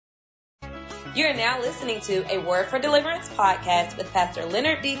You are now listening to a Word for Deliverance podcast with Pastor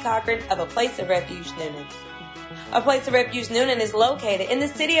Leonard D. Cochran of A Place of Refuge, Newnan. A Place of Refuge, Newnan is located in the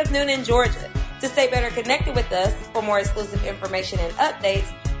city of Newnan, Georgia. To stay better connected with us, for more exclusive information and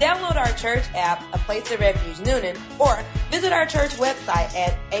updates, download our church app, A Place of Refuge, Newnan, or visit our church website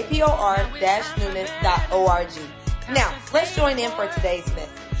at apor-newnan.org. Now, let's join in for today's message.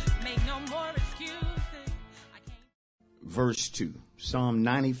 Verse 2, Psalm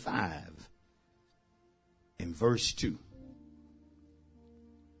 95 and verse 2.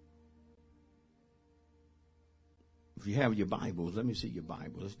 If you have your Bibles, let me see your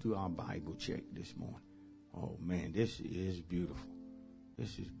Bible. Let's do our Bible check this morning. Oh, man, this is beautiful.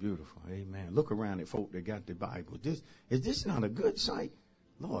 This is beautiful. Amen. Look around at folk that got the Bible. Is this not a good sight?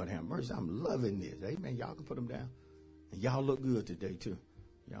 Lord have mercy. I'm loving this. Amen. Y'all can put them down. And y'all look good today, too.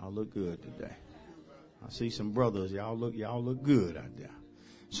 Y'all look good today. I see some brothers. Y'all look good out there.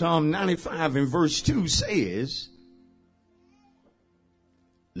 Psalm 95 and verse 2 says,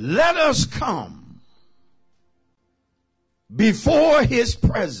 let us come before his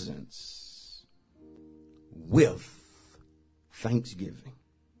presence with thanksgiving.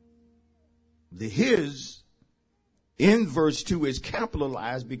 The his in verse 2 is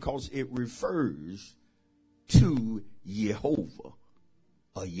capitalized because it refers to Jehovah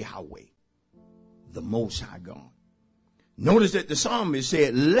or Yahweh, the Most High God. Notice that the psalmist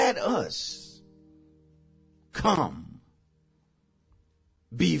said, let us come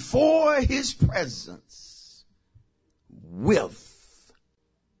before his presence with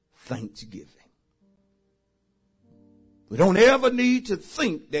thanksgiving. We don't ever need to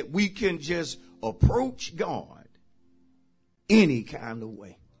think that we can just approach God any kind of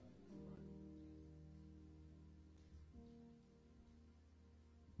way.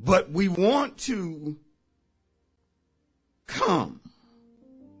 But we want to come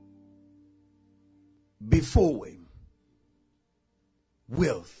before him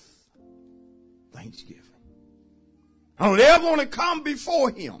with thanksgiving. I don't ever want to come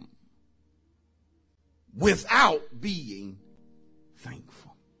before him without being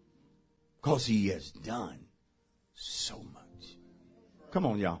thankful, because he has done so much. Come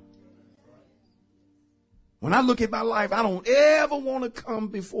on, y'all. When I look at my life, I don't ever want to come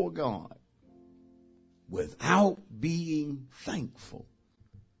before God without being thankful,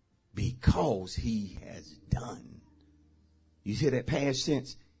 because he has done. You hear that past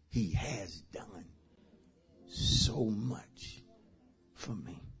tense? He has done so much for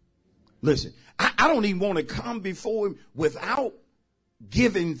me. Listen, I don't even want to come before him without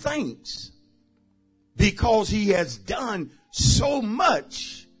giving thanks, because he has done so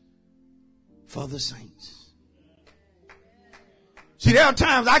much for the saints. See, there are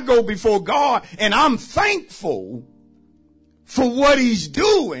times I go before God and I'm thankful for what he's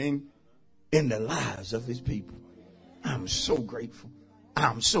doing in the lives of his people. I'm so grateful.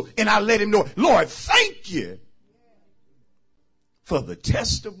 And I let him know, Lord, thank you for the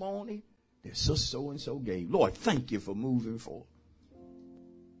testimony that so-and-so gave. Lord, thank you for moving forward.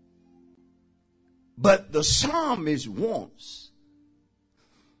 But the psalmist wants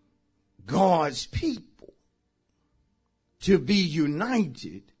God's people to be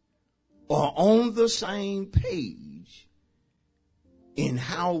united or on the same page in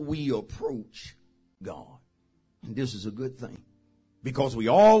how we approach God. And this is a good thing, because we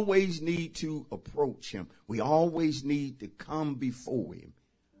always need to approach him. We always need to come before him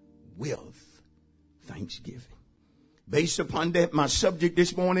with thanksgiving. Based upon that, my subject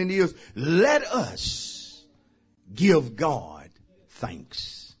this morning is, let us give God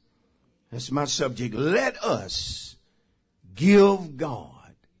thanks. That's my subject. Let us give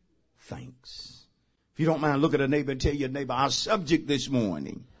God thanks. If you don't mind, look at a neighbor and tell your neighbor, our subject this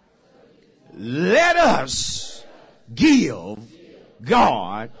morning, let us give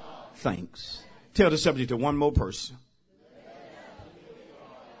God thanks. Tell the subject to one more person.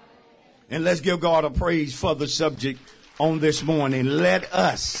 And let's give God a praise for the subject on this morning. Let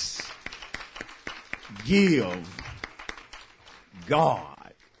us give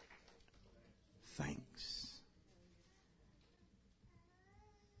God thanks.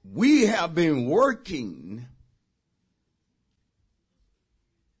 We have been working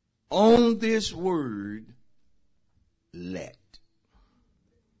on this word, let.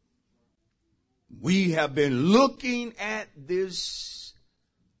 We have been looking at this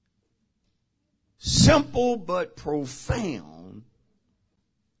simple but profound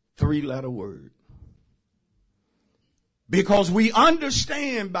three-letter word, because we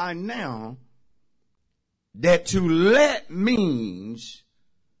understand by now that to let means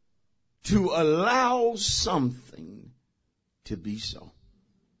to allow something to be so.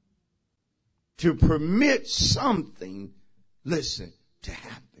 to permit something, listen, to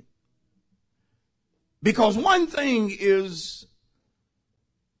happen. Because one thing is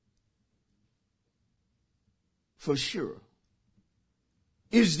for sure,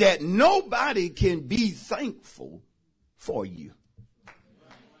 is that nobody can be thankful for you.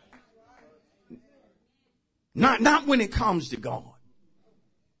 Not when it comes to God.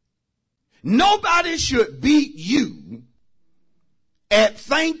 Nobody should beat you at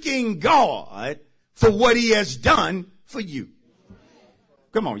thanking God for what he has done for you.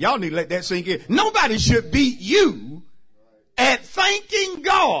 Come on, y'all need to let that sink in. Nobody should beat you at thanking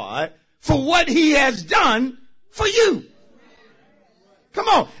God for what he has done for you. Come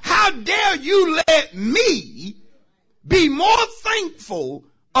on, how dare you let me be more thankful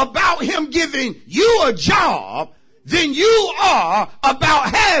about him giving you a job than you are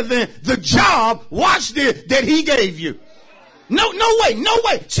about having the job, watch this, that he gave you. No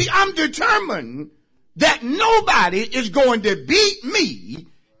way. See, I'm determined that nobody is going to beat me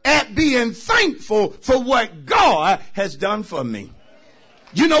at being thankful for what God has done for me.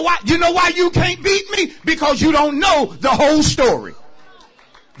 You know why? You know why you can't beat me? Because you don't know the whole story.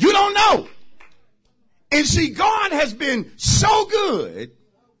 You don't know. And see, God has been so good,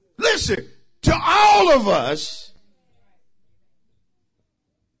 listen, to all of us,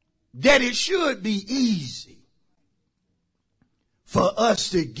 that it should be easy for us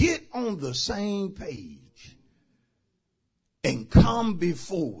to get on the same page and come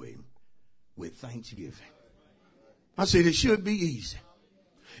before him with thanksgiving. I said it should be easy.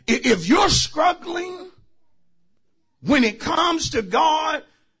 If you're struggling when it comes to God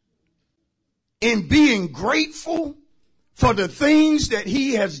in being grateful for the things that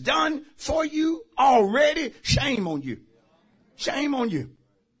he has done for you already, shame on you. Shame on you.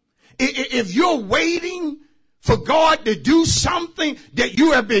 If you're waiting for God to do something that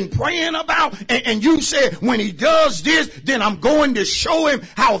you have been praying about, and you said, when he does this, then I'm going to show him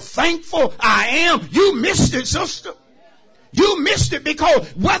how thankful I am, you missed it, sister. You missed it, because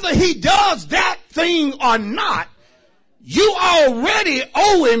whether he does that thing or not, you already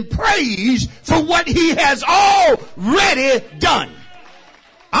owe him praise for what he has already done.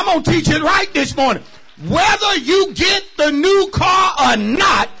 I'm going to teach it right this morning. Whether you get the new car or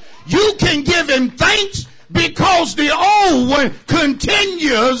not, you can give him thanks because the old one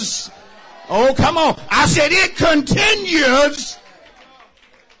continues. Oh, come on. I said it continues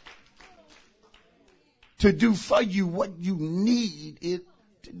to do for you what you need it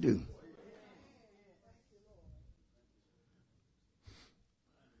to do.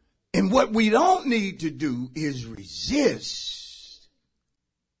 And what we don't need to do is resist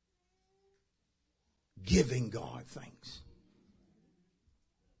giving God thanks.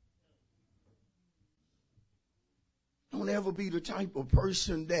 Don't ever be the type of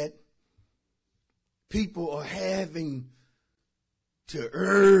person that people are having to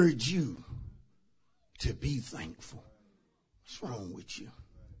urge you to be thankful. What's wrong with you?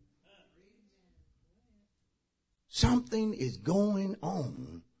 Something is going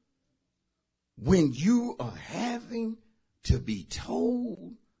on when you are having to be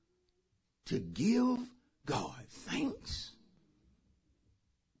told to give God thanks.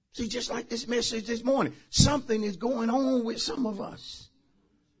 See, just like this message this morning, something is going on with some of us.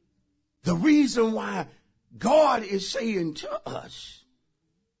 The reason why God is saying to us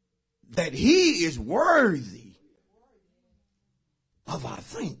that he is worthy of our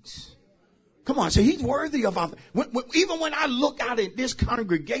thanks. Come on, say he's worthy of our thanks. Even when I look out at this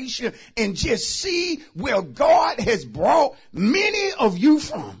congregation and just see where God has brought many of you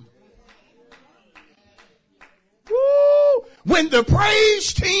from. Woo! When the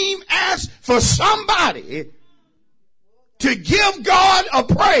praise team asks for somebody to give God a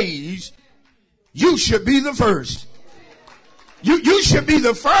praise, you should be the first. You should be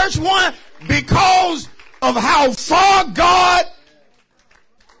the first one because of how far God.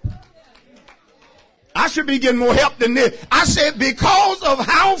 I should be getting more help than this. I said because of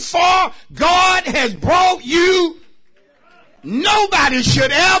how far God has brought you, nobody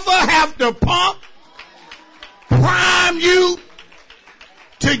should ever have to prime you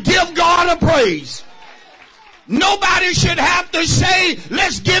to give God a praise. Nobody should have to say,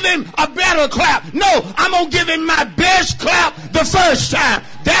 let's give him a better clap. No, I'm going to give him my best clap the first time.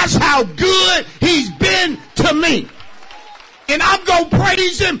 That's how good he's been to me. And I'm going to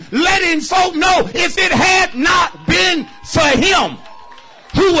praise him, letting folk know if it had not been for him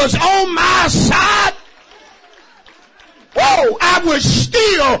who was on my side, whoa, I would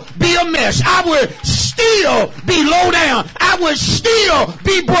still be a mess. I would still be low down. I would still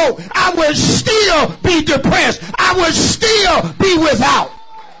be broke. I would still be depressed. I would still be without.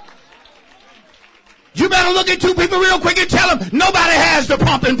 better look at two people real quick and tell them nobody has the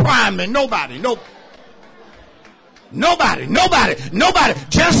pump and prime me. Nobody.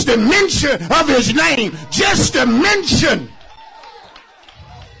 Just the mention of his name. Just the mention.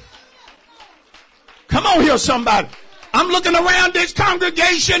 Come on here, somebody. I'm looking around this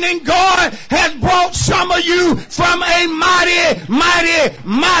congregation and God has brought some of you from a mighty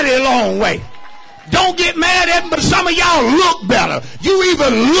long way. Don't get mad at them, but some of y'all look better. You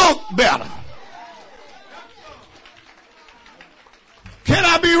even look better. Can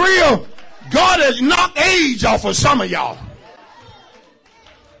I be real? God has knocked age off of some of y'all.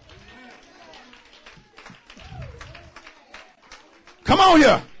 Come on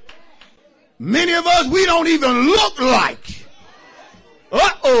here. Many of us, we don't even look like.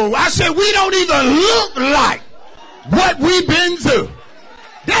 I said we don't even look like what we've been through.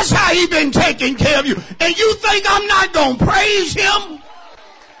 That's how he been taking care of you. And you think I'm not going to praise him?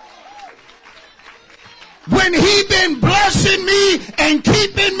 When he been blessing me and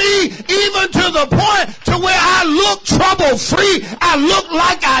keeping me even to the point to where I look trouble free. I look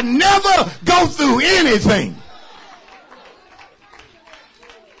like I never go through anything.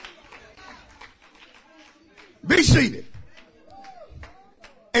 Be seated.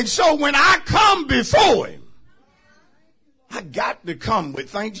 And so when I come before him, I got to come with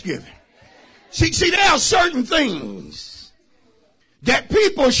thanksgiving. See, there are certain things that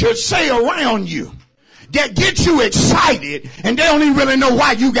people should say around you that get you excited, and they don't even really know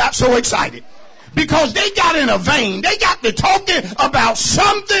why you got so excited. Because they got in a vein. They got to talking about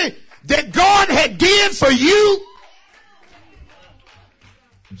something that God had did for you.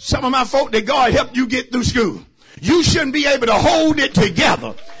 Some of my folk that God helped you get through school. You shouldn't be able to hold it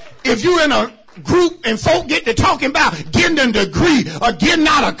together. If you're in a group and folk get to talking about getting a degree or getting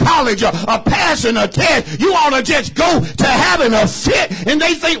out of college or passing a test, you ought to just go to having a fit and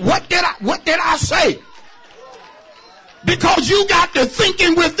they think, what did I say? Because you got to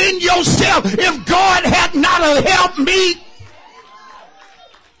thinking within yourself, if God had not have helped me.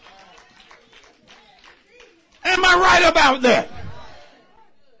 Am I right about that?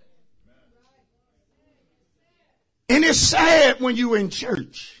 And it's sad when you're in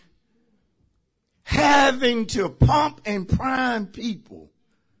church having to pump and prime people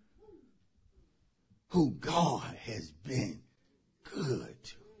who God has been good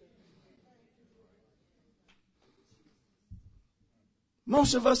to.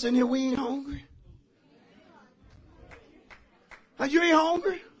 Most of us in here, we ain't hungry. Are you ain't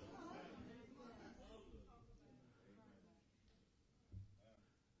hungry?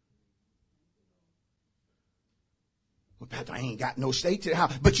 Well, Pastor, I ain't got no steak to the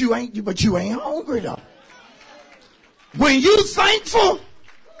house. But you ain't hungry though. When you thankful,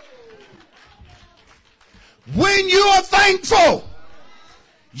 when you're thankful,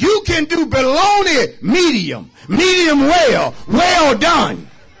 you can do bologna medium well done.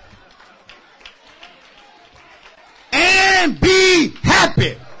 And be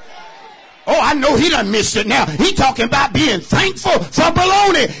happy. Oh, I know he done missed it now. He talking about being thankful for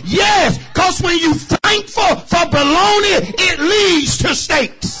bologna. Yes, because when you thankful for bologna, it leads to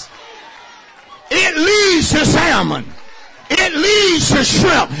steaks. It leads to salmon. It leads to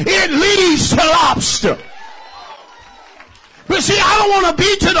shrimp. It leads to lobster. But see, I don't want to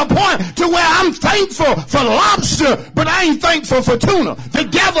be to the point to where I'm thankful for lobster, but I ain't thankful for tuna. The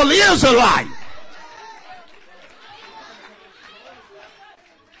devil is a liar.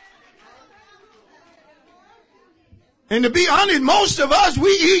 And to be honest, most of us, we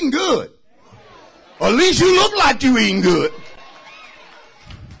eating good. Or at least you look like you eating good.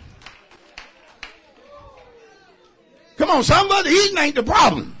 Come on, somebody, eating ain't the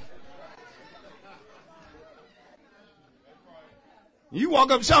problem. You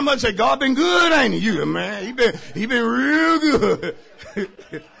walk up to somebody and say, God been good, ain't he? You, man, he been real good.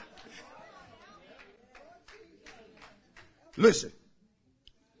 Listen.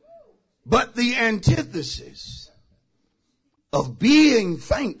 But the antithesis of being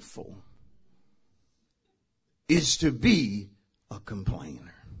thankful is to be a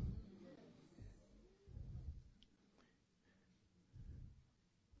complainer.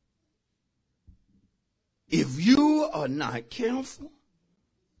 If you are not careful,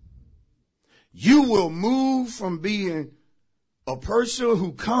 you will move from being a person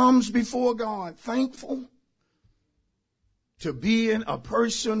who comes before God thankful to being a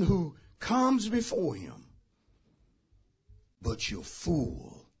person who comes before him, but you're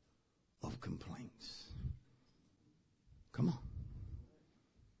full of complaints. Come on.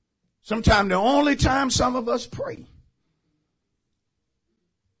 Sometimes the only time some of us pray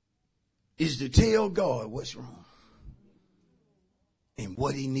is to tell God what's wrong and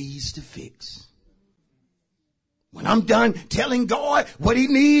what he needs to fix. when I'm done telling God what he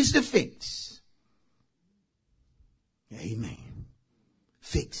needs to fix, amen,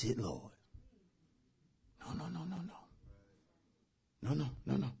 fix it, Lord.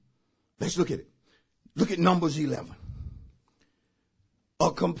 No. Let's look at it. Look at Numbers 11.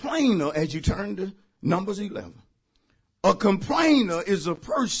 A complainer, as you turn to Numbers 11, a complainer is a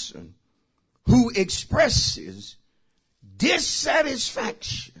person who expresses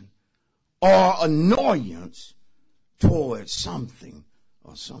dissatisfaction or annoyance towards something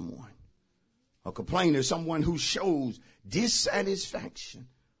or someone. A complainer is someone who shows dissatisfaction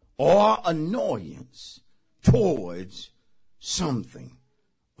or annoyance towards something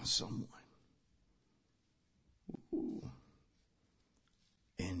or someone. Ooh.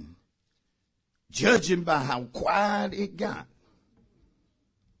 And judging by how quiet it got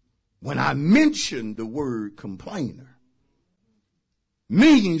when I mentioned the word complainer,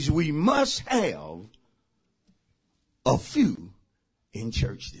 means we must have a few in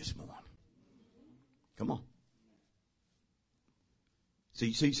church this morning. Come on. See,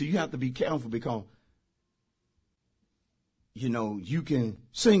 you have to be careful because, you know, you can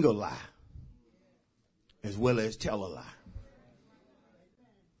sing a lie as well as tell a lie.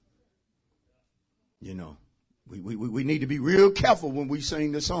 You know, we need to be real careful when we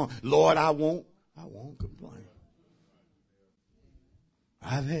sing the song, Lord, I won't complain.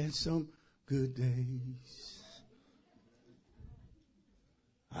 I've had some good days.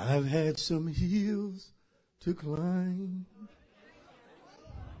 I've had some hills to climb.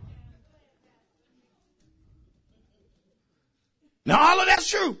 Now, all of that's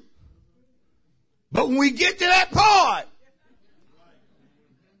true. But when we get to that part,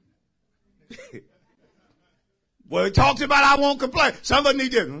 well, it talks about I won't complain. Some of us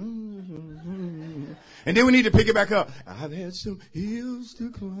need to. And then we need to pick it back up. I've had some hills to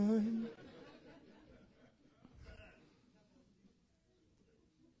climb.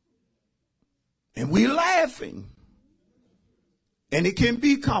 And we're laughing. And it can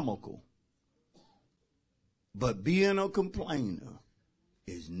be comical. But being a complainer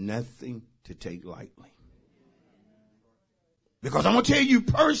is nothing to take lightly. Because I'm going to tell you,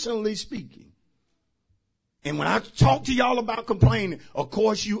 personally speaking, and when I talk to y'all about complaining, of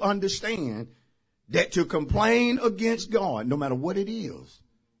course you understand that to complain against God, no matter what it is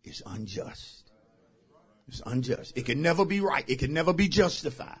unjust. It's unjust. It can never be right. It can never be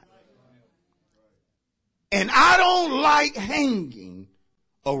justified. And I don't like hanging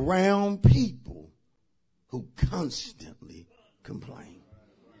around people who constantly complain.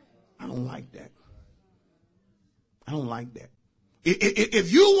 I don't like that. I don't like that.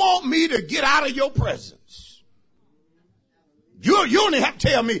 If you want me to get out of your presence, you only have to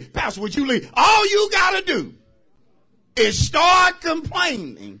tell me, Pastor, would you leave? All you got to do is start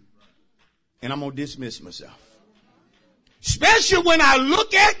complaining, and I'm going to dismiss myself. Especially when I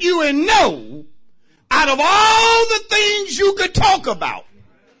look at you and know, out of all the things you could talk about,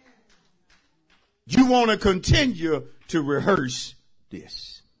 you want to continue to rehearse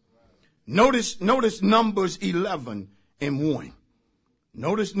this. Notice Numbers 11 and 1.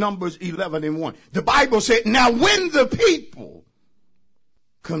 Notice Numbers 11 and 1. The Bible said, now when the people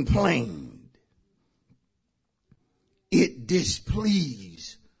complained, it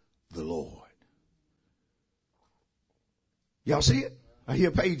displeased the Lord. Y'all see it? I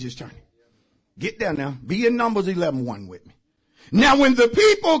hear pages turning. Get there now. Be in Numbers 11:1 with me. Now when the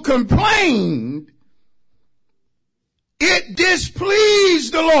people complained, it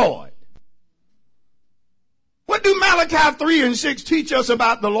displeased the Lord. What do Malachi 3:6 teach us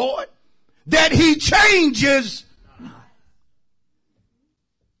about the Lord? That he changes.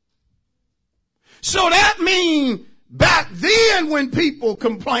 So that means back then when people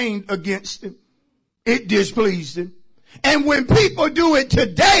complained against him, it displeased him. And when people do it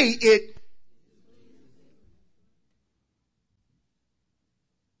today, it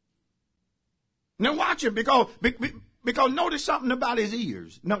now watch it because notice something about his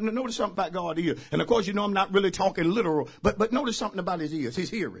ears. Notice something about God's ears. And of course, you know, I'm not really talking literal, but notice something about his ears, his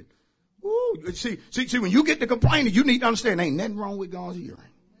hearing. Ooh, see, when you get to complaining, you need to understand ain't nothing wrong with God's hearing.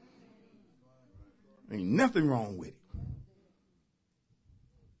 Ain't nothing wrong with it.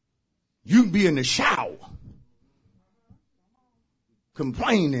 You can be in the shower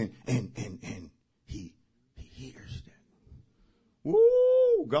complaining and he hears that.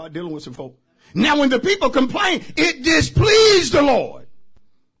 Woo, God dealing with some folk. Now when the people complain, it displeased the Lord.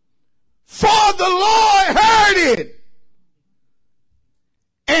 For the Lord heard it.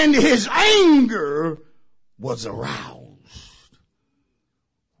 And his anger was aroused.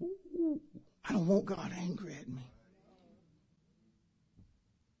 Ooh, I don't want God angry at me.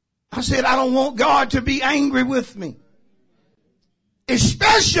 I I said, I don't want God to be angry with me.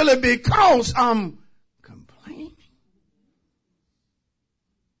 Especially because I'm complaining.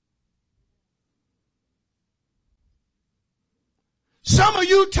 Some of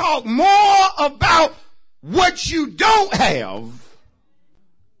you talk more about what you don't have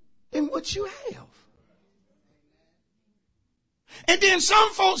than what you have. And then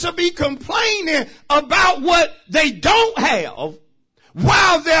some folks will be complaining about what they don't have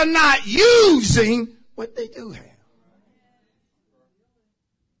while they're not using what they do have.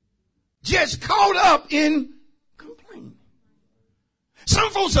 Just caught up in complaining. Some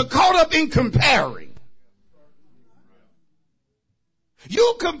folks are caught up in comparing.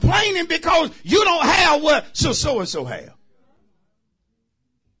 You complaining because you don't have what so-and-so have.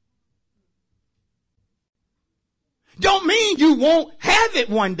 Don't mean you won't have it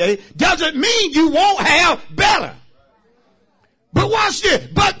one day. Doesn't mean you won't have better. But watch this.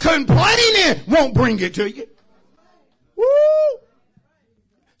 But complaining won't bring it to you. Woo!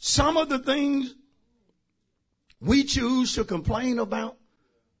 Some of the things we choose to complain about,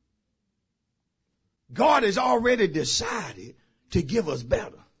 God has already decided to give us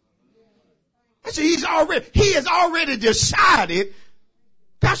better. I said, He has already decided.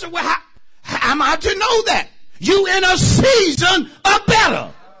 Pastor, well, how am I to know that? You in a season of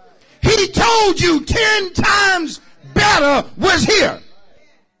better. He told you 10 times better was here.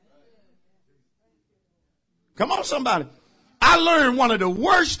 Come on, somebody. I learned one of the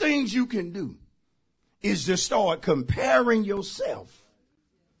worst things you can do is to start comparing yourself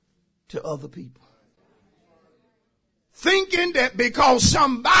to other people. Thinking that because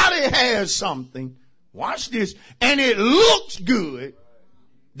somebody has something, watch this, and it looks good,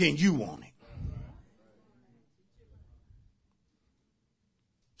 then you want it.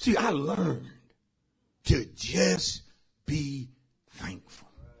 See, I learned to just be thankful.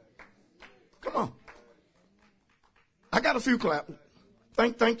 Come on. I got a few claps.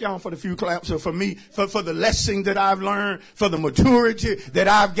 Thank y'all for the few claps. So for me, for the lesson that I've learned, for the maturity that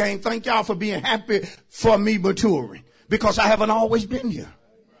I've gained. Thank y'all for being happy for me maturing. Because I haven't always been here.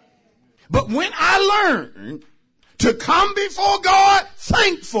 But when I learned to come before God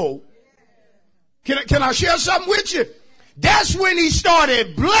thankful, can I share something with you? That's when He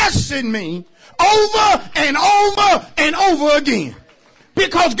started blessing me over and over and over again.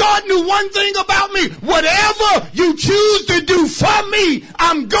 Because God knew one thing about me. Whatever you choose to do for me,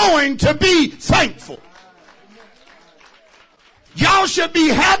 I'm going to be thankful. Y'all should be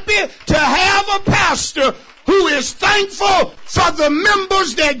happy to have a pastor who is thankful for the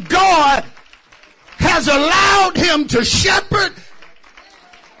members that God has allowed him to shepherd,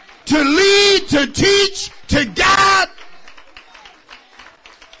 to lead, to teach, to guide.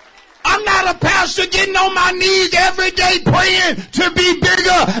 I'm not a pastor getting on my knees every day praying to be bigger.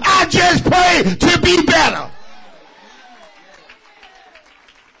 I just pray to be better.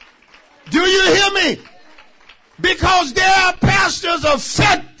 Do you hear me? Because there are pastors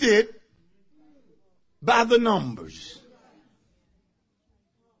affected by the numbers.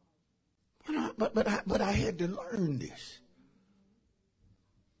 But I had to learn this.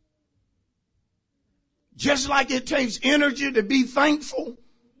 Just like it takes energy to be thankful,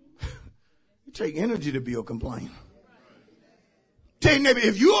 it takes energy to be a complainer. Tell your neighbor,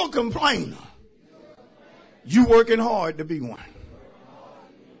 if you're a complainer, you're working hard to be one.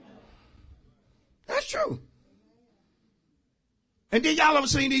 That's true. And then y'all ever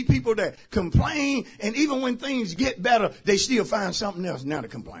seen these people that complain, and even when things get better, they still find something else now to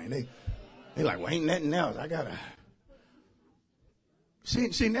complain. They like, well, ain't nothing else. I gotta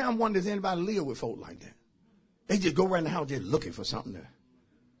see. Now I'm wondering, does anybody live with folk like that? They just go around the house just looking for something to.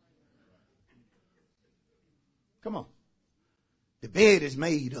 Come on. The bed is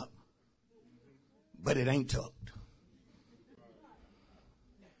made up, but it ain't tucked.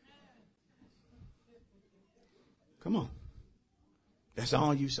 Come on. That's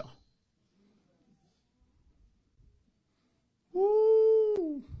all you saw.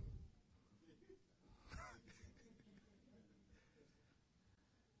 Woo.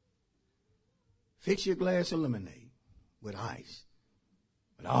 Fix your glass of lemonade with ice.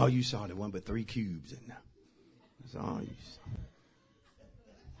 But all you saw, there wasn't but 3 cubes in there. That's all you saw.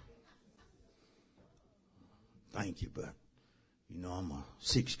 Thank you, but you know I'm a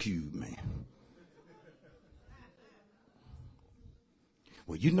 6 cube man.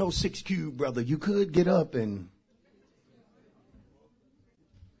 Well, you know 6 cube, brother, you could get up and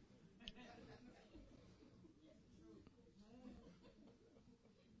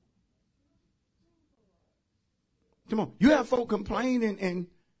come on. You have folk complaining and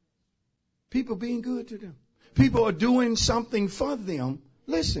people being good to them. People are doing something for them.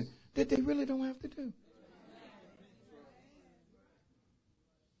 Listen, that they really don't have to do.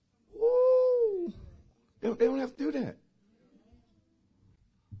 Ooh, they don't have to do that.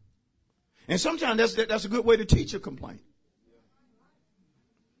 And sometimes that's a good way to teach a complaint.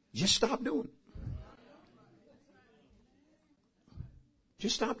 Just stop doing it.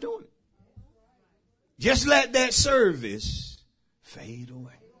 Just stop doing it. Just let that service fade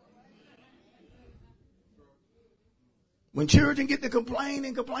away. When children get to complain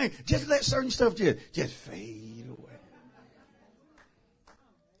and complain, just let certain stuff just fade away.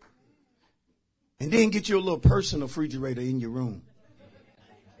 And then get you a little personal refrigerator in your room.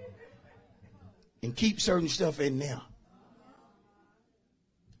 And keep certain stuff in there.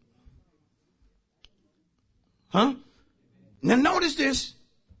 Huh? Now notice this.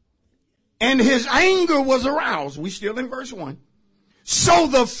 And his anger was aroused. We still in verse 1. So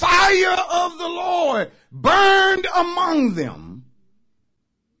the fire of the Lord burned among them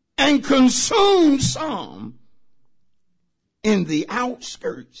and consumed some in the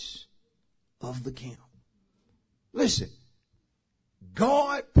outskirts of the camp. Listen,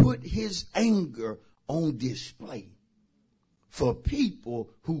 God put his anger on display for people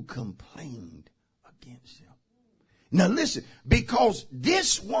who complained against him. Now listen, because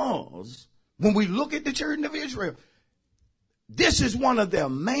this was, when we look at the children of Israel, this is one of their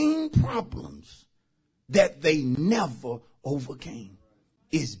main problems that they never overcame,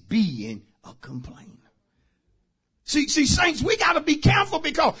 is being a complainer. See, saints, we got to be careful,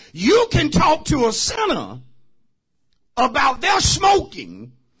 because you can talk to a sinner about their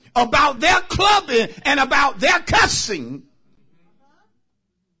smoking, about their clubbing, and about their cussing,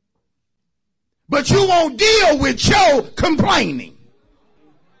 but you won't deal with your complaining.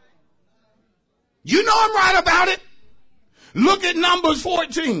 You know I'm right about it. Look at Numbers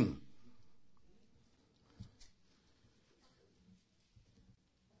 14.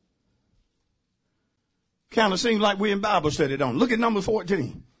 Kind of seems like we're in Bible study, don't it? Look at Numbers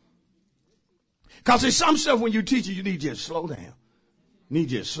 14. Because there's some stuff when you teach it, you need to just slow down. You need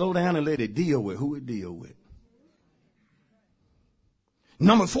to just slow down and let it deal with who it deal with.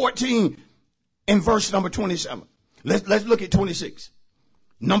 Number 14 and verse number 27. Let's look at 26.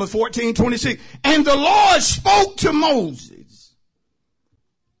 Number 14, 26. And the Lord spoke to Moses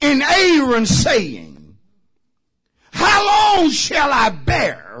and Aaron, saying, how long shall I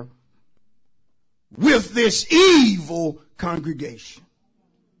bear with this evil congregation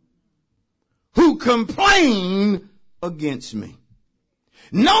who complain against me?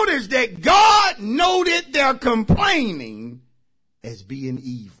 Notice that God noted their complaining as being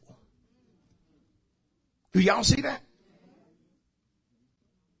evil. Do y'all see that?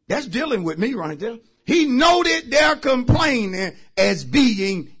 That's dealing with me right there. He noted their complaining as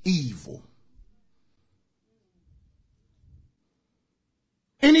being evil.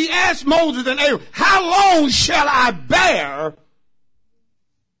 And he asked Moses and Aaron, how long shall I bear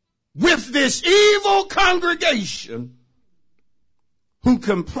with this evil congregation who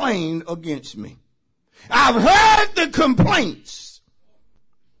complain against me? I've heard the complaints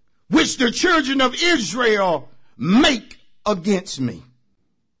which the children of Israel make against me.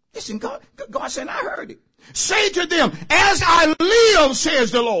 Listen, God said, I heard it. Say to them, as I live,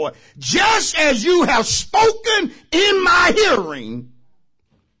 says the Lord, just as you have spoken in my hearing,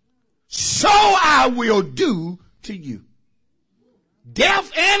 so I will do to you. Death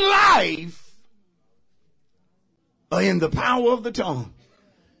and life are in the power of the tongue.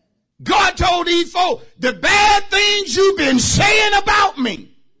 God told these folk, the bad things you've been saying about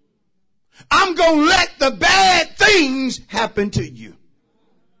me, I'm going to let the bad things happen to you.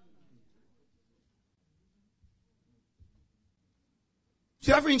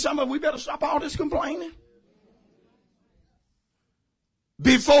 See, I think some of us, we better stop all this complaining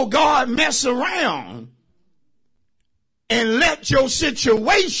before God mess around and let your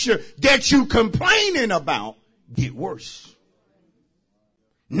situation that you complaining about get worse.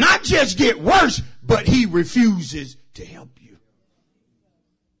 Not just get worse, but he refuses to help you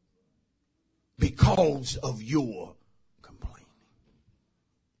because of your complaining.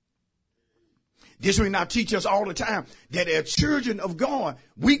 This will now teach us all the time that as children of God,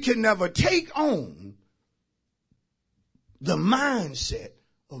 we can never take on the mindset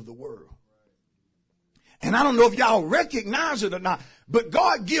of the world. And I don't know if y'all recognize it or not, but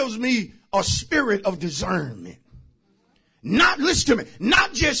God gives me a spirit of discernment. Listen to me,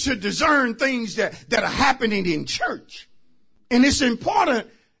 not just to discern things that are happening in church. And it's important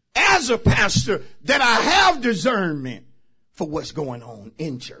as a pastor that I have discernment for what's going on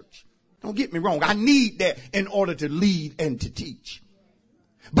in church. Don't get me wrong. I need that in order to lead and to teach.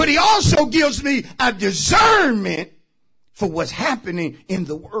 But he also gives me a discernment for what's happening in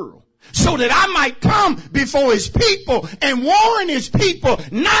the world, so that I might come before his people and warn his people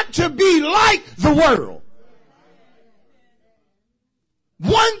not to be like the world.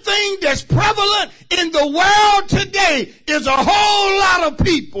 One thing that's prevalent in the world today is a whole lot of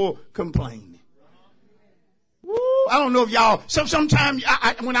people complaining. Woo, I don't know if y'all, sometimes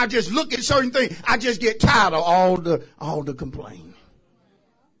when I just look at certain things, I just get tired of all the complaining.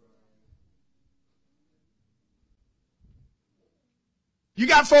 You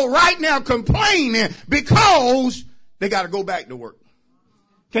got folk right now complaining because they got to go back to work.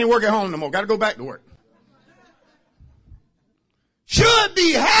 Can't work at home no more. Got to go back to work. Should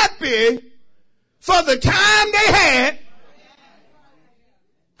be happy for the time they had.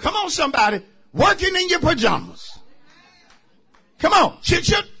 Come on, somebody. Working in your pajamas. Come on. Should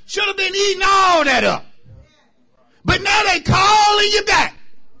have been eating all that up. But now they calling you back.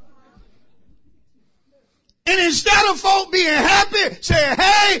 And instead of folk being happy, say,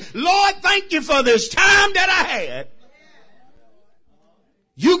 hey, Lord, thank you for this time that I had.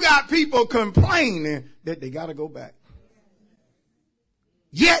 You got people complaining that they got to go back.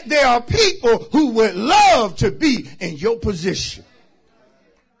 Yet there are people who would love to be in your position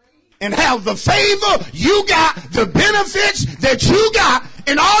and have the favor you got, the benefits that you got,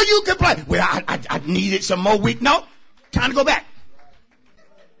 and all you complain. Well, I needed some more week. No, time to go back.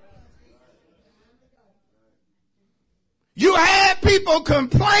 You had people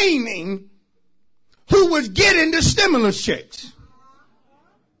complaining who was getting the stimulus checks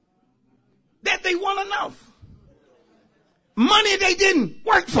that they want enough. Money they didn't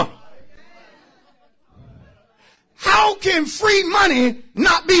work for. How can free money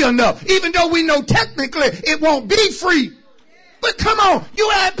not be enough? Even though we know technically it won't be free. But come on, you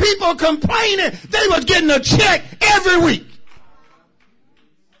had people complaining they was getting a check every week.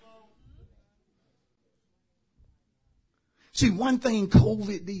 See, one thing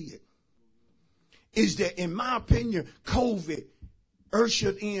COVID did is that, in my opinion, COVID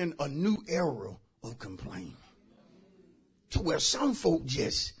ushered in a new era of complaining. To where some folk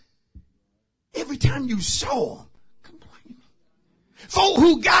just, every time you saw them, complaining. Folk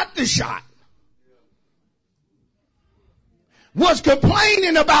who got the shot was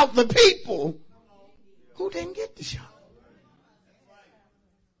complaining about the people who didn't get the shot.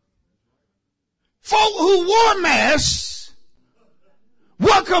 Folk who wore masks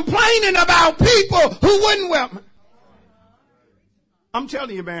were complaining about people who wouldn't wear masks. I'm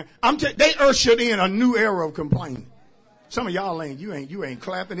telling you, man, they ushered in a new era of complaining. Some of y'all you ain't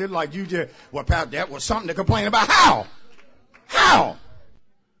clapping it like you just, well, Pat, that was something to complain about. How? How?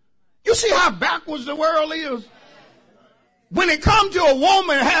 You see how backwards the world is? When it comes to a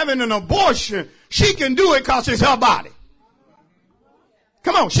woman having an abortion, she can do it because it's her body.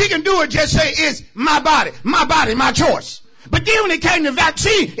 Come on, she can do it, just say it's my body, my choice. But then when it came to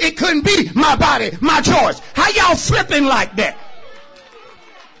vaccine, it couldn't be my body, my choice. How y'all flipping like that?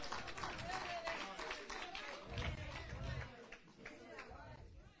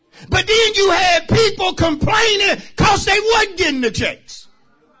 But then you had people complaining because they wasn't getting the checks.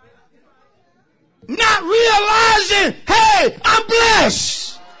 Not realizing, hey, I'm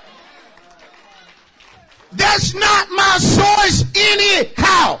blessed. That's not my source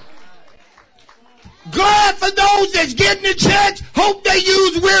anyhow. Glad for those that's getting the checks. Hope they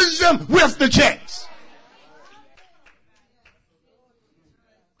use wisdom with the checks.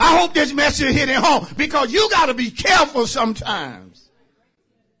 I hope this message hit it home, because you got to be careful sometimes.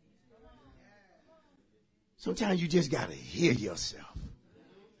 Sometimes you just got to hear yourself.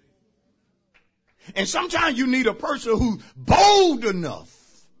 And sometimes you need a person who's bold enough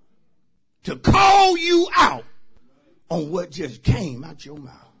to call you out on what just came out your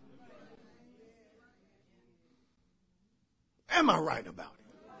mouth. Am I right about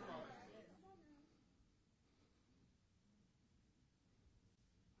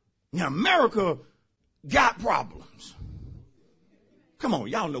it? Now, America got problems. Come on,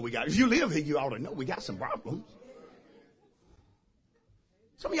 y'all know we got, if you live here, you ought to know we got some problems.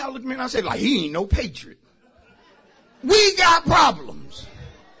 Some of y'all look at me and I say, like, he ain't no patriot. We got problems.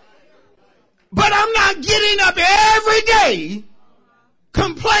 But I'm not getting up every day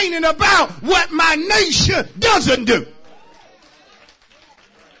complaining about what my nation doesn't do.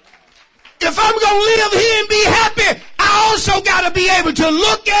 If I'm going to live here and be happy, I also got to be able to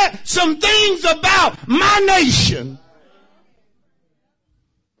look at some things about my nation.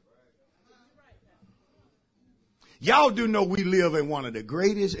 Y'all do know we live in one of the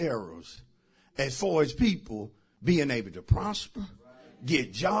greatest eras as far as people being able to prosper,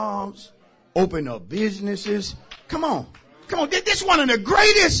 get jobs, open up businesses. Come on. This is one of the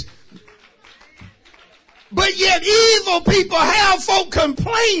greatest. But yet evil people have folk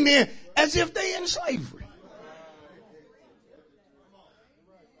complaining as if they're in slavery.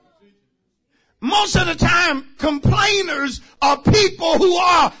 Most of the time, complainers are people who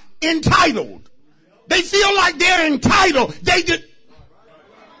are entitled. They feel like they're entitled.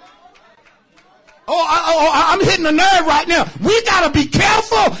 I'm hitting a nerve right now. We got to be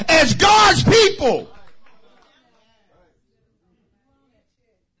careful as God's people.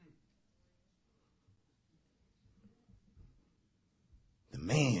 The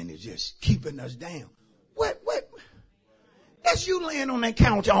man is just keeping us down. What? That's you laying on that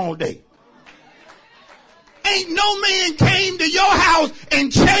couch all day. Ain't no man came to your house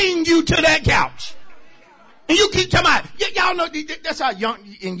and chained you to that couch. And you keep talking about, y'all know that's how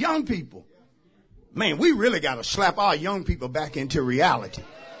young people. Man, we really got to slap our young people back into reality.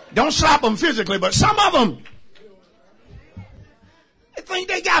 Don't slap them physically, but some of them, they think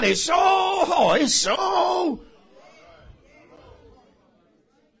they got it so hard. It's so.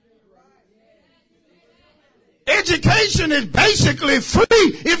 Education is basically free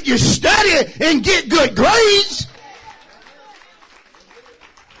if you study and get good grades.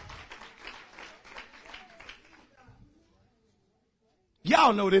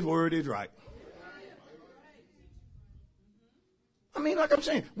 Y'all know this word is right. I mean, like I'm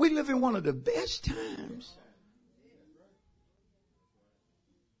saying, we live in one of the best times.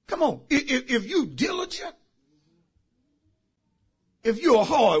 Come on, if you diligent, if you're a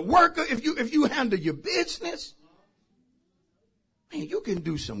hard worker, if you handle your business, man, you can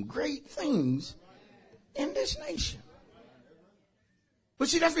do some great things in this nation. But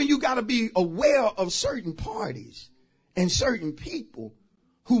see, that's when you got to be aware of certain parties and certain people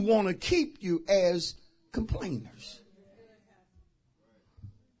who want to keep you as complainers.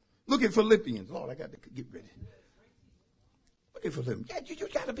 Look at Philippians. Lord, I got to get ready. Look at Philippians. Yeah, you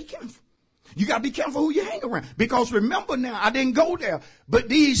got to be careful. You got to be careful who you hang around. Because remember now, I didn't go there, but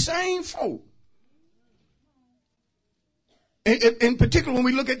these same folk, in particular when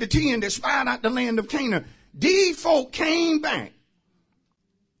we look at the 10 that spied out the land of Canaan, these folk came back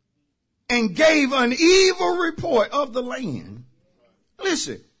and gave an evil report of the land.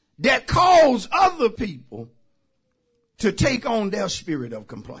 Listen, that caused other people to take on their spirit of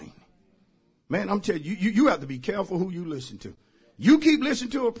complaining. Man, I'm telling you, you have to be careful who you listen to. You keep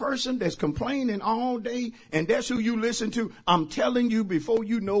listening to a person that's complaining all day, and that's who you listen to. I'm telling you, before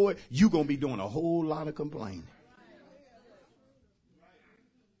you know it, you're going to be doing a whole lot of complaining.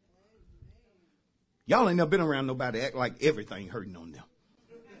 Y'all ain't never been around nobody that act like everything hurting on them.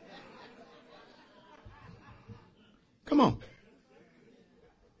 Come on.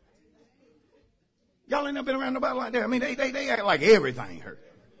 Y'all ain't never been around nobody like that. I mean, they act like everything hurt.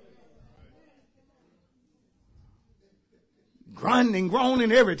 Grunting and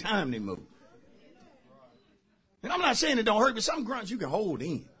groaning every time they move. And I'm not saying it don't hurt, but some grunts you can hold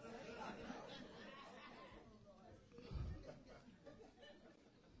in.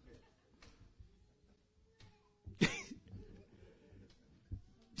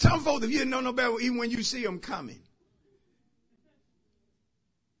 Some folks, if you didn't know no better, even when you see them coming,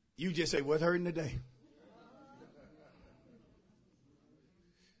 you just say, what's hurting today?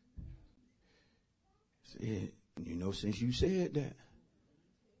 You know, since you said that,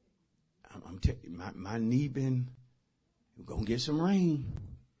 I'm telling you, my knee been, we're going to get some rain.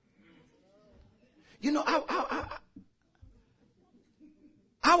 You know,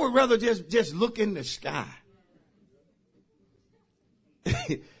 I would rather just look in the sky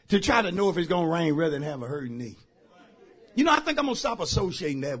to try to know if it's going to rain rather than have a hurting knee. You know, I think I'm going to stop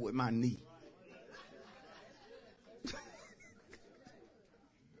associating that with my knee.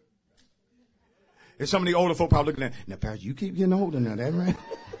 And some of the older folk probably looking at, now, Pastor, you keep getting older now, that right?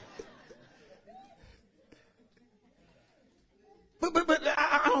 But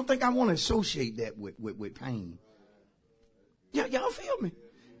I don't think I want to associate that with pain. Y'all feel me?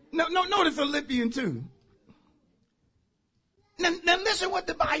 No, notice Philippians 2. Now listen what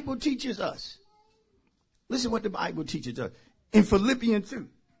the Bible teaches us. Listen what the Bible teaches us. In Philippians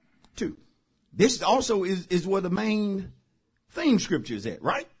 2. This also is where the main theme scripture is at,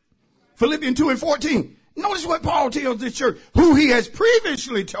 right? Philippians 2 and 14. Notice what Paul tells this church, who he has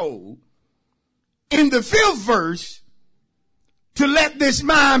previously told in the 5th verse, to let this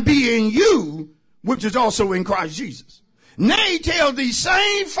mind be in you, which is also in Christ Jesus. Now he tells these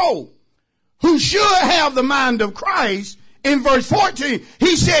same folk who should have the mind of Christ in verse 14,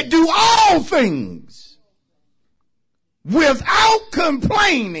 he said, do all things without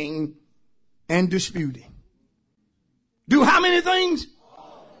complaining and disputing. Do how many things?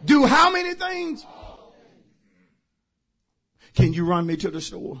 Do how many things? Can you run me to the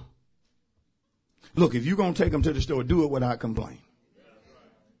store? Look, if you're going to take them to the store, do it without complaining.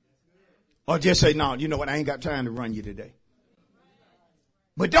 Or just say, no, you know what, I ain't got time to run you today.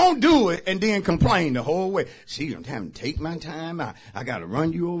 But don't do it and then complain the whole way. See, I'm having to take my time. I got to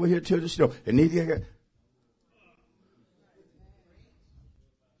run you over here to the store. And then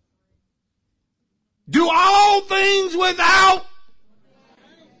do all things without.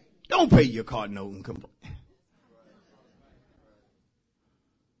 Don't pay your car note and complain.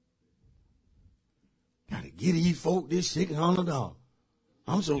 Got to get these folk this $600.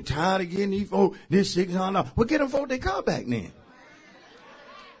 I'm so tired of getting these folk this $600. Well, get them folk their car back then.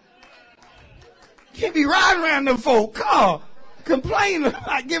 Can't be riding around them folk car complaining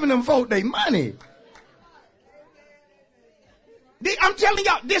about giving them folk their money. I'm telling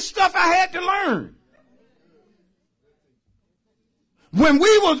y'all, this stuff I had to learn. When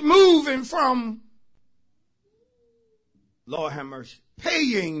we was moving from, Lord have mercy,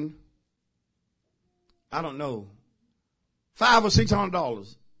 paying, I don't know, $500 or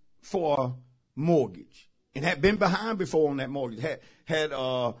 $600 for a mortgage, and had been behind before on that mortgage, had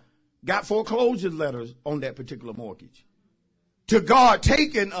got foreclosure letters on that particular mortgage, to God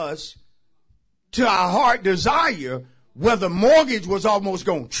taking us to our heart desire where the mortgage was almost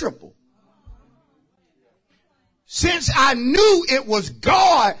going to triple. Since I knew it was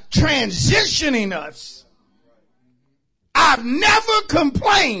God transitioning us, I've never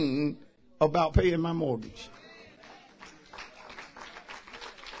complained about paying my mortgage.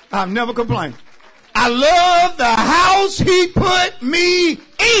 I've never complained. I love the house he put me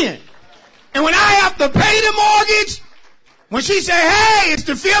in. And when I have to pay the mortgage, when she say, hey, it's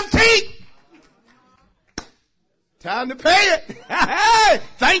the 15th, time to pay it. Hey,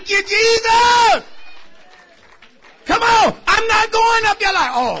 thank you, Jesus. Come on. I'm not going up there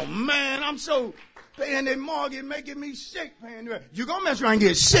like, oh, man, I'm so paying that mortgage, making me sick. You're going to mess around and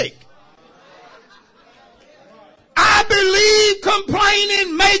get sick. I believe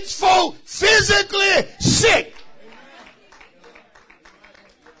complaining makes folk physically sick.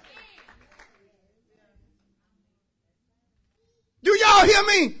 Do y'all hear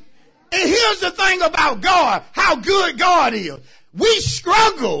me? And here's the thing about God, how good God is. We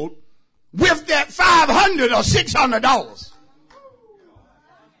struggled with that $500 or $600.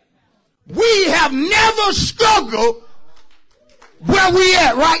 We have never struggled where we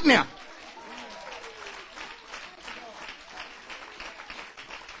at right now.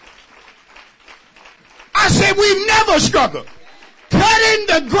 I said we've never struggled. Cutting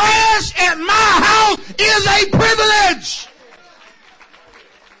the grass at my house is a privilege.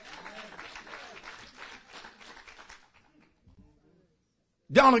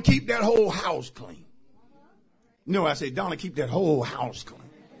 Donna, keep that whole house clean. No, I said, Donna, keep that whole house clean.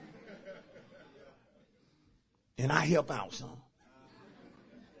 And I help out some.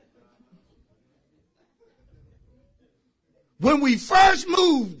 When we first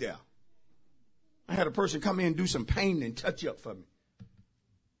moved there, I had a person come in and do some painting and touch up for me.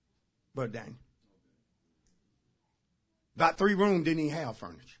 But dang. About 3 rooms didn't even have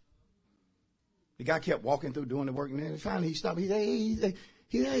furniture. The guy kept walking through doing the work, and then finally he stopped. He said,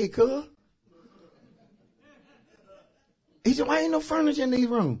 hey, cuz. He said, why ain't no furniture in these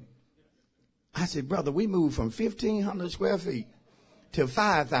rooms? I said, brother, we moved from 1,500 square feet to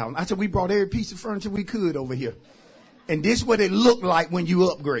 5,000. I said, we brought every piece of furniture we could over here. And this is what it looked like when you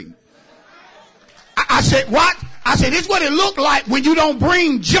upgrade. I said, what? I said, this is what it looked like when you don't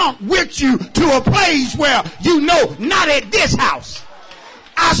bring junk with you to a place where you know, not at this house.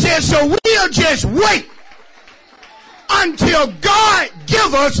 I said, so we'll just wait until God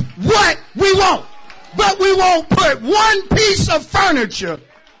give us what we want. But we won't put one piece of furniture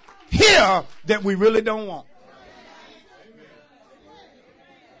here that we really don't want.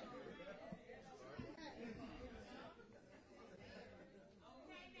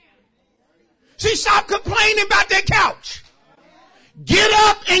 See, stop complaining about that couch. Get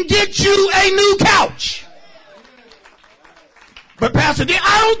up and get you a new couch. But Pastor,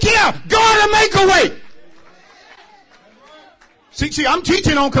 I don't care. God will make a way. See, I'm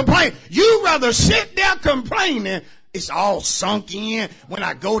teaching on complaining. You rather sit there complaining. It's all sunk in. When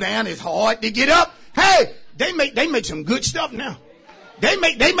I go down, it's hard to get up. Hey, they make some good stuff now. They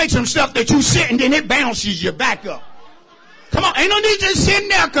make some stuff that you sit and then it bounces you back up. Come on, ain't no need just sitting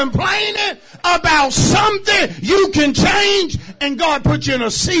there complaining about something you can change and God put you in a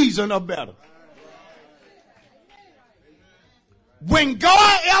season of better. When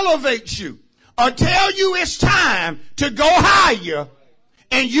God elevates you or tell you it's time to go higher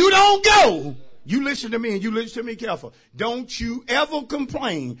and you don't go, you listen to me and you listen to me careful. Don't you ever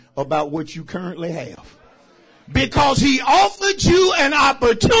complain about what you currently have. Because he offered you an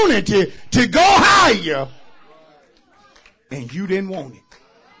opportunity to go higher and you didn't want it.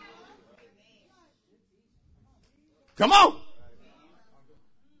 Come on.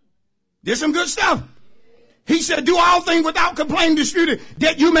 There's some good stuff. He said, do all things without complaining, disputing,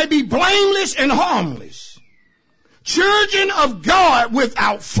 that you may be blameless and harmless, children of God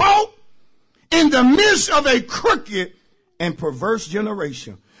without fault in the midst of a crooked and perverse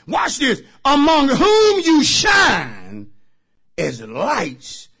generation. Watch this. Among whom you shine as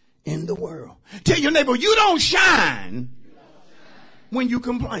lights in the world. Tell your neighbor, you don't shine when you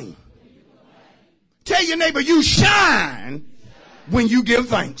complain. Tell your neighbor, you shine when you give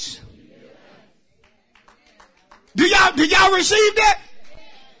thanks. Do y'all receive that?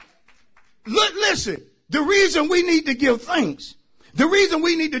 Look, listen, the reason we need to give thanks, the reason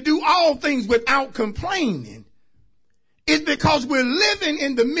we need to do all things without complaining is because we're living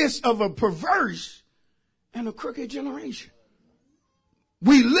in the midst of a perverse and a crooked generation.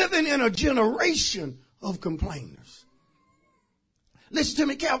 We living in a generation of complainers. Listen to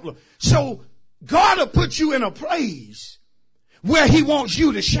me carefully. So God will put you in a place where he wants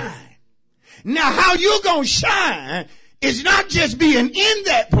you to shine. Now, how you going to shine is not just being in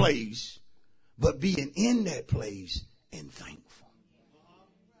that place, but being in that place and thankful.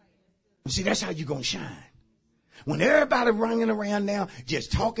 See, that's how you're going to shine. When everybody running around now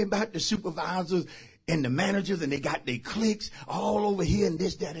just talking about the supervisors and the managers and they got their cliques all over here and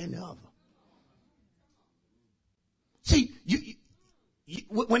this, that, and the other. See,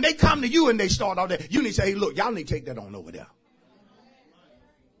 when they come to you and they start all that, you need to say, hey, look, y'all need to take that on over there.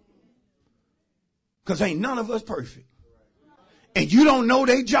 Because ain't none of us perfect. And you don't know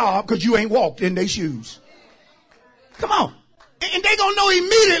their job because you ain't walked in their shoes. Come on. And they going to know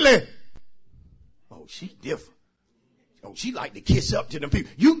immediately. Oh, she's different. Oh, she like to kiss up to them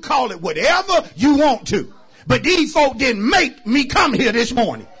people. You can call it whatever you want to. But these folk didn't make me come here this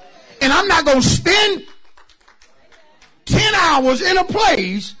morning. And I'm not going to spend 10 hours in a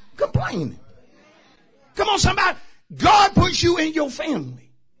place complaining. Come on, somebody. God puts you in your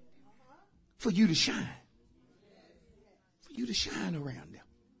family for you to shine. For you to shine around them.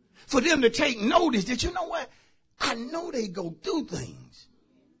 For them to take notice that, you know what? I know they go through things.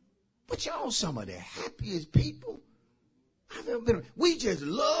 But y'all some of the happiest people I've ever been. We just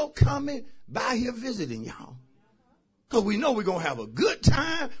love coming by here visiting y'all. Because we know we're going to have a good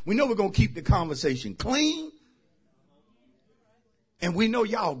time. We know we're going to keep the conversation clean. And we know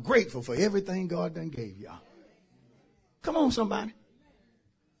y'all grateful for everything God done gave y'all. Come on, somebody.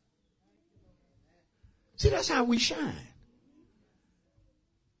 See, that's how we shine.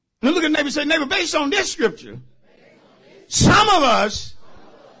 Now look at neighbor and say, neighbor, based on this scripture, some of us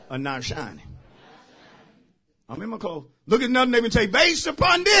are not shining. I'm in my clothes. Look at another neighbor and say, based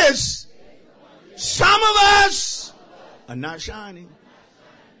upon this, some of us are not shining.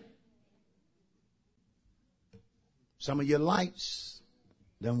 Some of your lights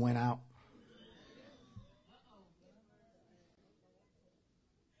done went out.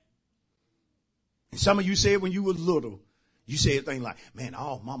 And some of you said when you were little, you said things like, man,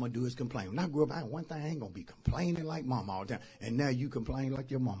 all mama do is complain. When I grew up, one thing I ain't going to be complaining like mama all the time. And now you complain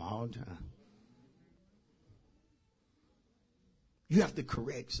like your mama all the time. You have to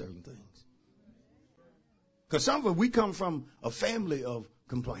correct certain things. Because some of us, we come from a family of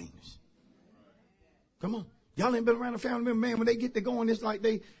complainers. Come on. Y'all ain't been around a family member, man, when they get to going, it's like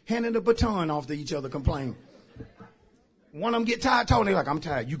they handing the baton off to each other, complaining. One of them get tired talking, they're like, I'm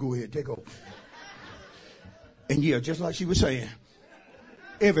tired, you go ahead, take over. And yeah, just like she was saying,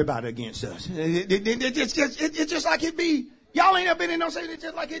 everybody against us. It's just like it be, y'all ain't ever been in no say, it's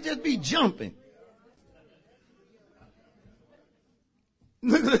just like it just be jumping.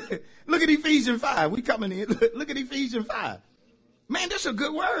 Look at Ephesians 5. We coming in. Look at Ephesians 5. Man, this is a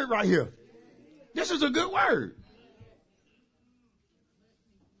good word right here. This is a good word.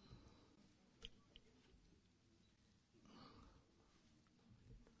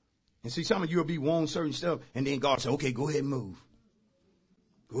 And see, some of you will be wanting certain stuff, and then God said, okay, go ahead and move.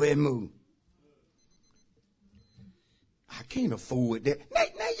 Go ahead and move. I can't afford that.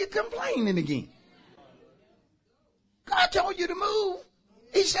 Now you're complaining again. God told you to move.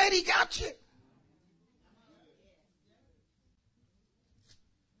 He said he got you.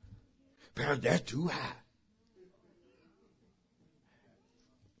 But that's too high.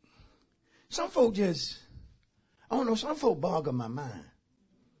 Some folk just, I don't know, some folk boggle my mind.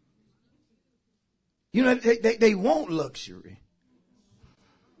 You know, they want luxury.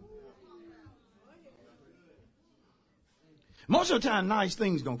 Most of the time, nice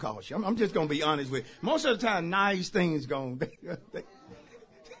things gonna cost you. I'm just gonna be honest with you. Most of the time, nice things gonna.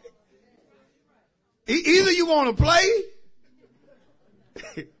 Either you want to play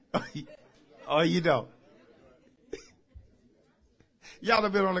or you don't. Y'all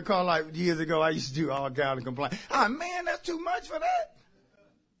have been on the call like years ago. I used to do all kind of complain. Oh, man, that's too much for that.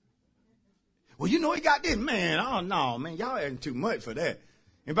 Well, you know he got this. Man, oh, no, man, y'all ain't too much for that.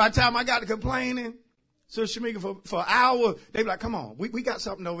 And by the time I got to complaining, so Shamika, for an hour, they be like, come on, we got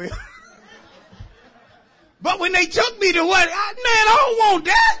something over here. But when they took me to what, man, I don't want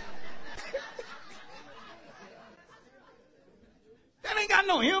that. That ain't got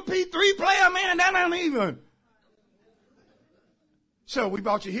no MP3 player, man. That ain't even. So we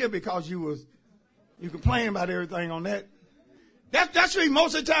brought you here because you complain about everything on that. That's really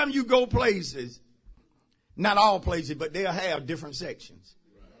most of the time you go places. Not all places, but they'll have different sections.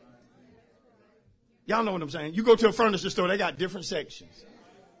 Y'all know what I'm saying. You go to a furniture store, they got different sections.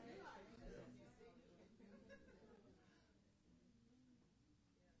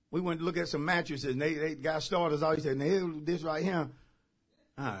 We went to look at some mattresses, and they got starters. Always said, "Now this right here,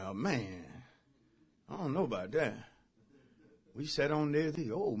 oh man, I don't know about that." We sat on there.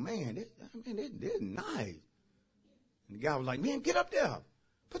 Oh man, this nice. And the guy was like, "Man, get up there,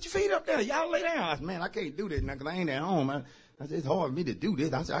 put your feet up there, y'all lay down." I said, "Man, I can't do this now because I ain't at home. I said, it's hard for me to do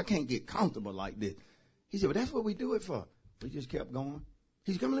this." I said, "I can't get comfortable like this." He said, "Well, that's what we do it for." We just kept going.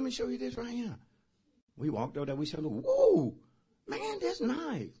 He said, "Come, let me show you this right here." We walked over there. We said, "Whoa, man, that's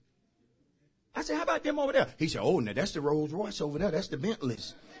nice." I said, "How about them over there?" He said, "Oh, now that's the Rolls Royce over there. That's the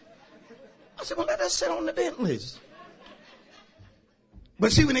Bentleys." I said, "Well, let us sit on the Bentleys."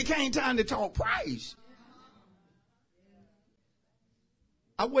 But see, when it came time to talk price,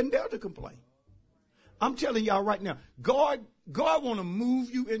 I wasn't there to complain. I'm telling y'all right now, God want to move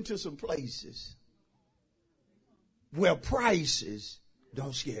you into some places where prices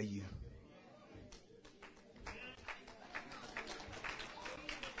don't scare you.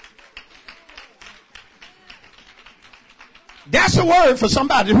 That's a word for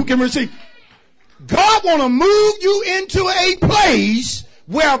somebody who can receive. God want to move you into a place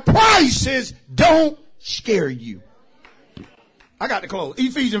where prices don't scare you. I got to close.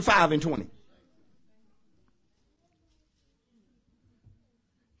 Ephesians 5:20.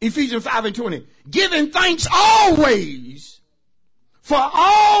 Ephesians 5:20. Giving thanks always for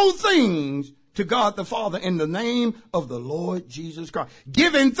all things to God the Father in the name of the Lord Jesus Christ.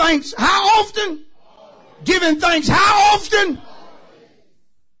 Giving thanks how often? Giving thanks how often?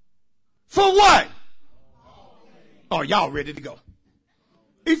 For what? Oh, y'all ready to go.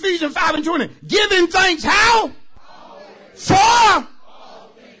 Ephesians 5:20. Giving thanks how? For?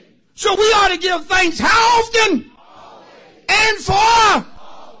 So we ought to give thanks how often? And for?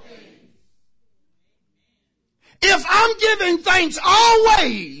 If I'm giving thanks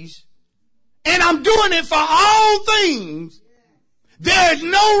always, and I'm doing it for all things, there's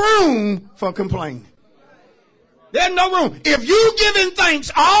no room for complaining. There's no room. If you giving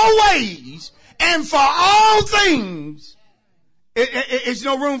thanks always and for all things, it's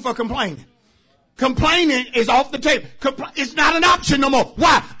no room for complaining. Complaining is off the table. It's not an option no more.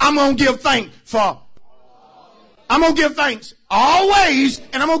 Why? I'm going to give thanks for. I'm going to give thanks always,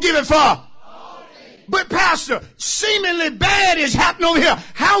 and I'm going to give it for. But pastor, seemingly bad is happening over here.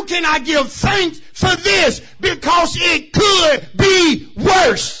 How can I give thanks for this? Because it could be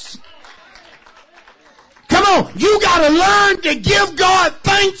worse. Come on, you got to learn to give God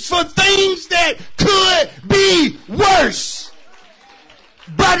thanks for things that could be worse.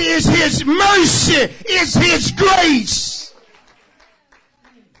 But it's His mercy, it's His grace.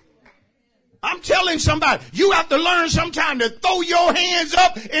 I'm telling somebody, you have to learn sometime to throw your hands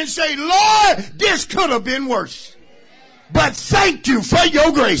up and say, Lord, this could have been worse. But thank you for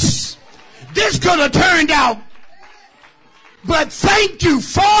your grace. This could have turned out. But thank you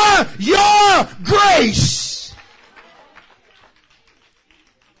for your grace.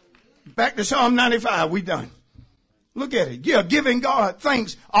 Back to Psalm 95. We done. Look at it. Yeah, giving God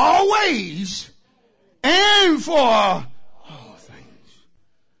thanks always and for all things.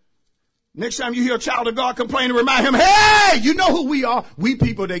 Next time you hear a child of God complain, remind him, hey, you know who we are. We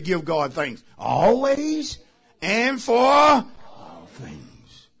people that give God thanks always and for all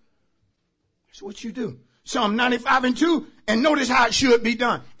things. That's what you do. Psalm 95:2. And notice how it should be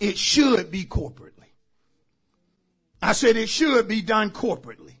done. It should be corporately. I said it should be done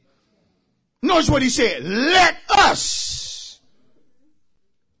corporately. Notice what he said. Let us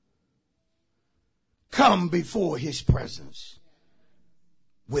come before his presence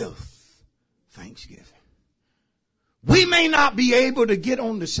with thanksgiving. We may not be able to get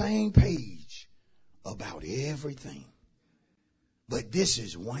on the same page about everything, but this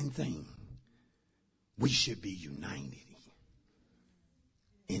is one thing we should be united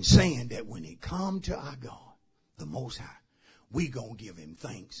in saying that when it come to our God, the Most High, we going to give him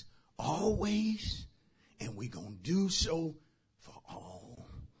thanks always, and we going to do so for all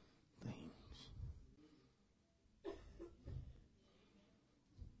things.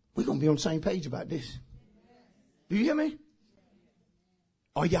 We're going to be on the same page about this. Do you hear me?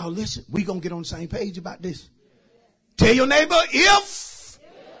 Or y'all listen, we're going to get on the same page about this. Tell your neighbor, if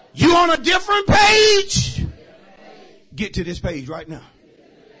you on a different page, get to this page right now.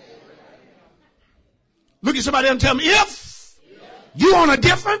 Look at somebody and tell me, if you on a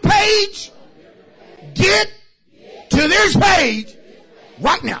different page, get to this page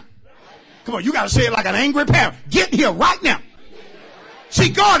right now. Come on, you got to say it like an angry parent. Get here right now. See,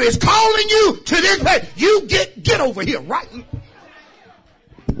 God is calling you to this page. You get over here right now.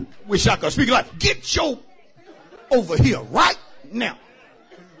 Wish I could speak like, get your over here right now.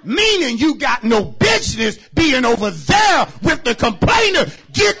 Meaning you got no business being over there with the complainer.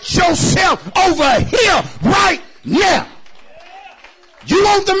 Get yourself over here right now. You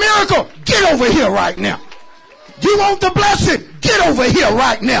want the miracle? Get over here right now. You want the blessing? Get over here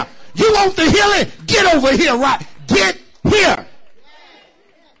right now. You want the healing? Get over here right. Get here.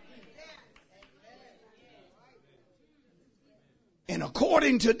 And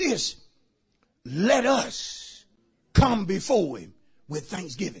according to this, let us come before him with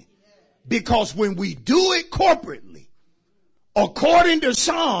thanksgiving. Because when we do it corporately, according to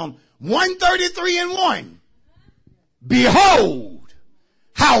Psalm 133:1, behold,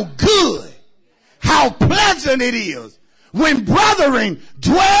 how good, how pleasant it is when brethren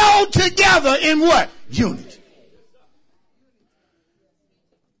dwell together in what? Unity.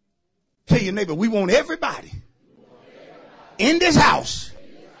 Tell your neighbor, we want everybody in this house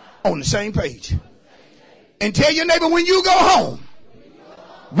on the same page. And tell your neighbor, when you go home,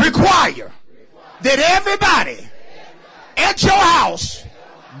 require that everybody at your house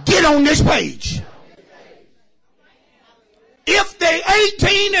get on this page. If they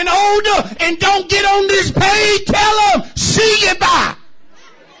 18 and older and don't get on this page, tell them, see you bye.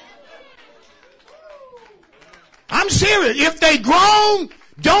 I'm serious. If they grown,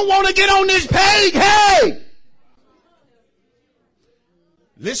 don't want to get on this page, hey.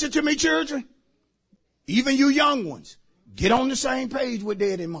 Listen to me, children. Even you young ones, get on the same page with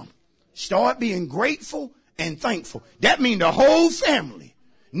daddy and mama. Start being grateful and thankful. That means the whole family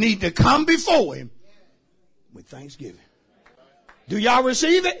need to come before him with thanksgiving. Do y'all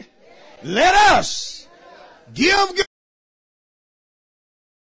receive it? Let us give God.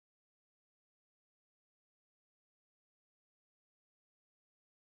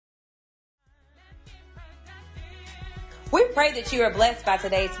 We pray that you are blessed by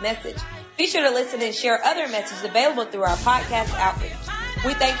today's message. Be sure to listen and share other messages available through our podcast outreach.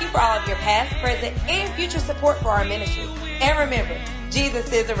 We thank you for all of your past, present, and future support for our ministry. And remember,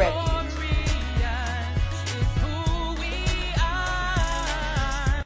 Jesus is a refuge.